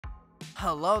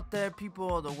Hello there,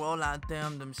 people of the world out there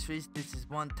on them streets. This is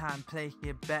One Time Play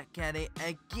here, back at it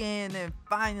again, and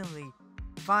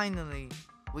finally,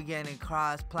 we're getting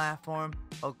cross-platform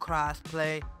or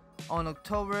cross-play on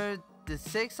October the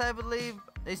 6th, I believe.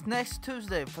 It's next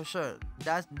Tuesday for sure.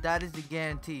 That is the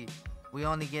guarantee. We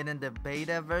only get in the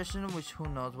beta version, which who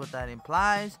knows what that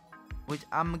implies. Which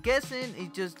I'm guessing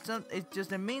it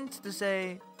just means to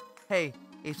say, hey,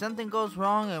 if something goes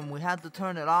wrong and we have to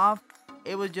turn it off,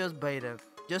 it was just beta.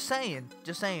 Just saying.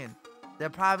 They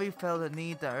probably felt the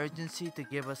need, the urgency to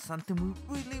give us something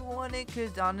we really wanted,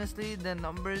 because honestly, the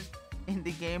numbers in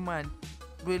the game are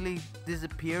really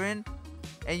disappearing.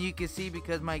 And you can see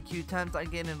because my queue times are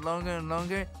getting longer and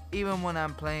longer, even when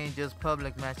I'm playing just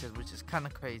public matches, which is kind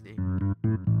of crazy.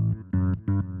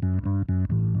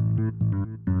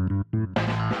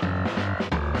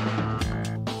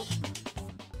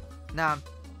 Now,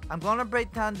 I'm gonna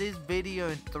break down this video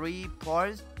in 3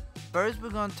 parts. First, we're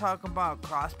gonna talk about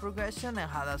cross progression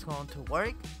and how that's going to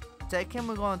work. Second,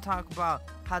 we're gonna talk about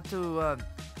how to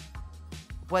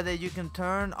whether you can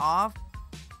turn off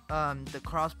the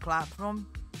cross platform,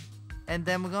 and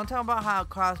then we're gonna talk about how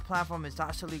cross platform is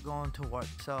actually going to work.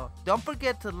 So don't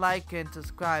forget to like and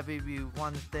subscribe if you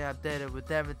want to stay updated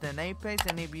with everything Apex.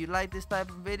 And if you like this type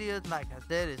of videos, like I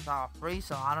said, it's all free,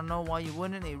 so I don't know why you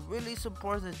wouldn't. It really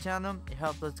supports the channel. It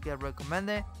helps us get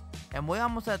recommended, and we're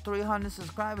almost at 300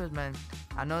 subscribers, man.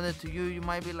 I know that to you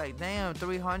might be like, damn,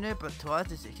 300, but to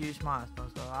us it's a huge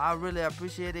milestone, so I really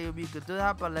appreciate it if you could do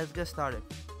that. But let's get started.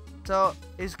 So,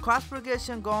 is cross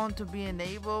progression going to be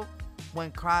enabled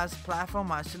when cross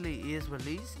platform actually is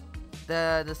released?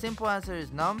 The simple answer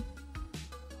is no.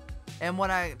 And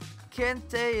what I can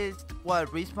say is what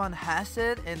Respawn has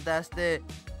said, and that's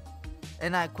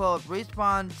and I quote,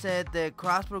 Respawn said that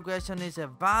cross progression is a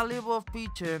valuable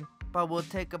feature, but will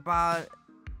take about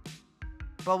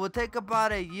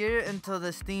a year until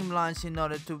the Steam launch in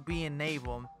order to be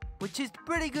enabled, which is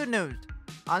pretty good news.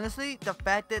 Honestly, the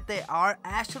fact that they are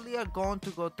going to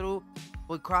go through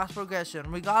with cross progression,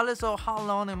 regardless of how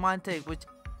long it might take, which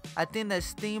I think the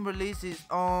Steam release is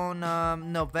on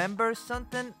November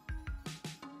something.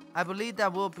 I believe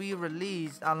that will be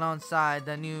released alongside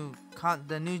the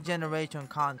new generation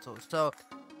consoles. So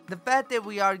the fact that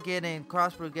we are getting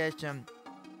cross progression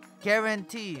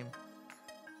guaranteed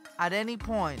at any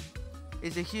point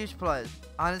is a huge plus.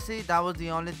 Honestly, that was the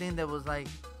only thing that was like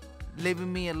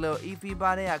leaving me a little iffy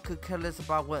about it. I could care less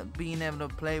about being able to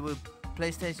play with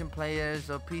PlayStation players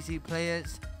or PC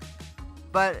players,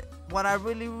 but what I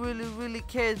really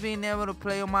care is being able to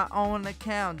play on my own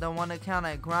account, the one account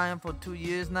I grind for 2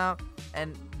 years now,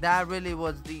 and that really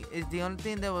is the only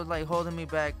thing that was like holding me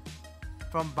back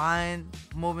from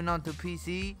moving on to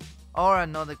PC or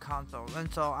another console.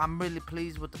 And so I'm really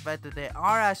pleased with the fact that they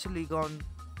are actually going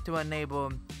to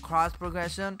enable cross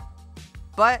progression,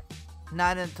 but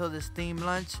not until the Steam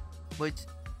launch, which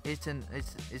it's in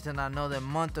another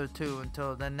month or two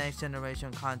until the next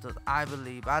generation consoles, I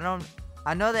believe. I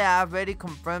know they have already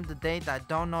confirmed the date. I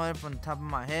don't know it from the top of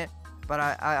my head, but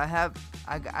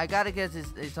I gotta guess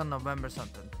it's on November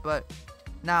something. But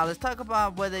now let's talk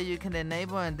about whether you can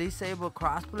enable and disable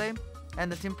crossplay,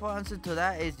 and the simple answer to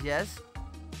that is yes.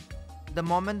 The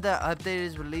moment the update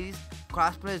is released,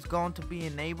 crossplay is going to be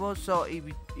enabled. So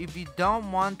if you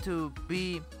don't want to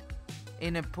be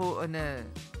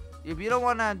if you don't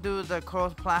want to do the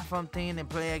cross-platform thing and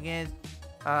play against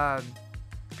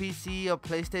PC or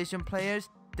PlayStation players,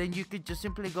 then you could just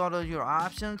simply go to your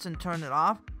options and turn it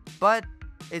off. But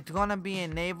it's gonna be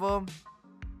enabled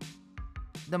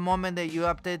the moment that you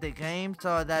update the game,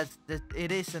 so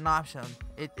it is an option.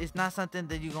 It's not something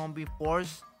that you're gonna be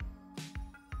forced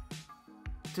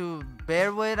to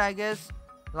bear with, I guess,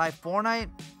 like Fortnite.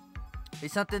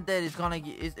 It's something that is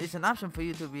it's an option for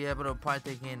you to be able to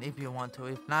partake in if you want to.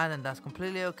 If not, then that's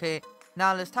completely okay.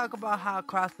 Now let's talk about how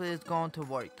crossplay is going to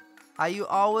work. Are you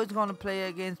always going to play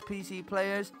against PC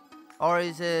players, or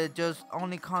is it just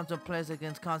only console players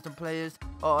against console players,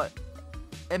 or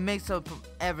a mix of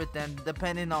everything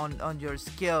depending on your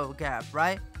skill gap,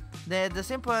 right? The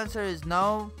simple answer is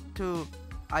no to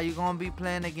are you going to be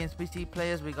playing against PC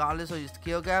players regardless of your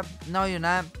skill gap? No, you're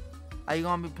not. Are you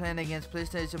going to be playing against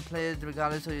PlayStation players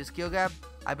regardless of your skill gap?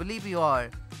 I believe you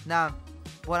are. Now,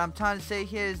 what I'm trying to say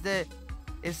here is that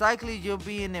it's likely you'll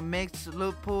be in a mixed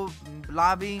loot pool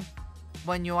lobby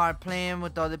when you are playing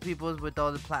with other people with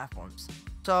other platforms.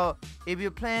 So, if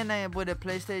you're playing with a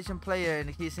PlayStation player and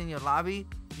he's in your lobby,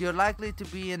 you're likely to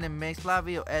be in a mixed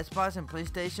lobby of Xbox and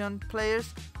PlayStation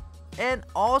players. And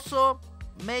also,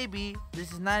 maybe,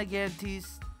 this is not a guarantee,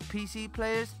 PC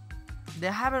players. They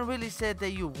haven't really said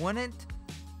that you wouldn't.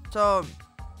 So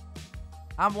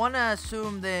I want to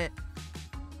assume that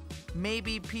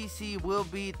maybe PC will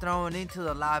be thrown into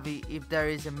the lobby if there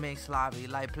is a mixed lobby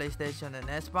like PlayStation and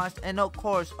Xbox. And of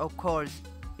course,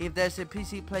 if there's a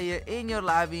PC player in your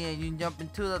lobby and you jump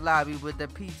into the lobby with the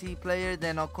PC player,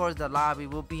 then of course the lobby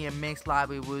will be a mixed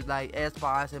lobby with like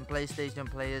Xbox and PlayStation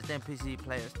players and PC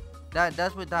players.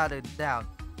 That's without a doubt.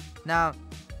 Now,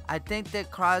 I think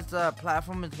that cross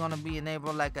platform is gonna be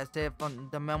enabled, like I said, from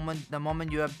the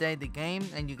moment you update the game,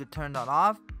 and you could turn that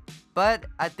off. But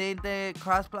I think the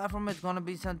cross platform is gonna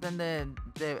be something that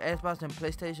the Xbox and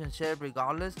PlayStation share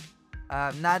regardless.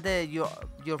 Not that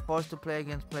you're forced to play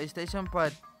against PlayStation,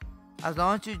 but as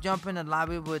long as you jump in the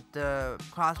lobby with the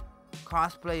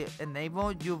crossplay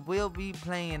enabled, you will be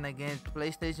playing against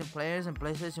PlayStation players, and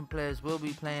PlayStation players will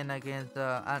be playing against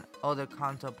other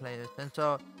console players. And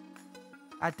so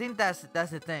I think that's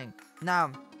the thing.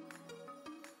 Now,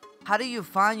 how do you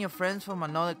find your friends from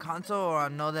another console or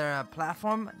another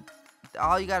platform?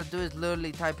 All you gotta do is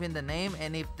literally type in the name,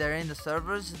 and if they're in the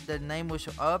servers, the name will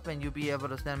show up, and you'll be able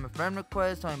to send them a friend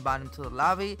request or invite them to the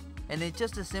lobby. And it's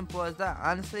just as simple as that.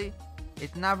 Honestly,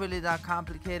 it's not really that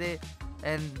complicated.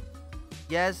 And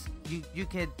yes, you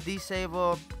can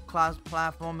disable cross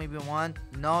platform if you want.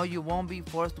 No, you won't be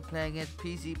forced to play against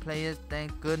PC players,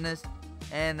 thank goodness.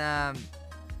 And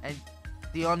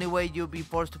the only way you'll be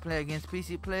forced to play against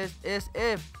PC players is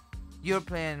if you're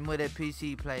playing with a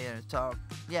PC player. So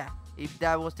yeah, if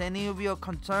that was any of your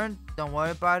concern, don't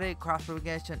worry about it. Cross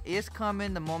progression is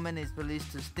coming the moment it's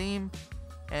released to Steam.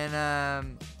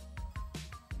 And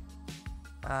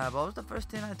what was the first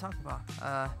thing I talked about?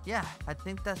 Yeah, I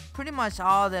think that's pretty much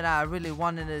all that I really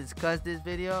wanted to discuss this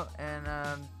video. And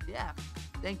yeah,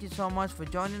 thank you so much for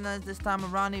joining us this time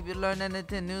around. If you learned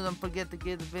anything new, don't forget to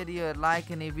give the video a like.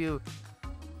 And if you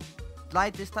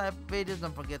like this type of videos,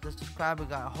 don't forget to subscribe. We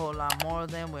got a whole lot more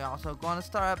of them. We're also going to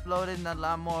start uploading a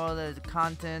lot more other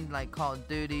content like Call of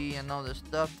Duty and other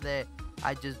stuff that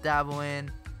I just dabble in.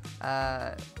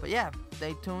 But yeah,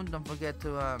 stay tuned. Don't forget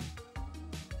to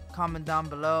comment down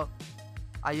below.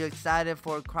 Are you excited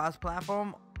for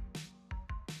cross-platform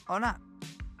or not?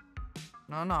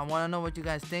 No, I want to know what you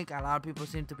guys think. A lot of people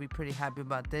seem to be pretty happy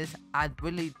about this. I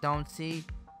really don't see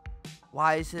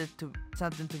why is it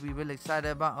something to be really excited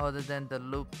about, other than the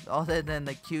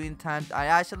queuing times are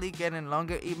actually getting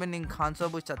longer, even in console,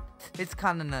 which it's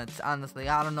kind of nuts, honestly.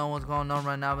 I don't know what's going on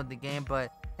right now with the game,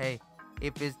 but hey,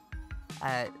 if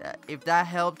that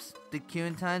helps the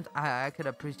queuing times, I could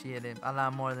appreciate it a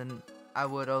lot more than I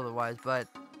would otherwise. But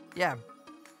yeah,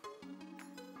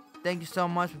 thank you so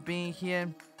much for being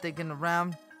here, sticking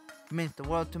around. It means the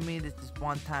world to me. This is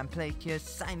One Time Play here,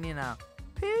 signing out.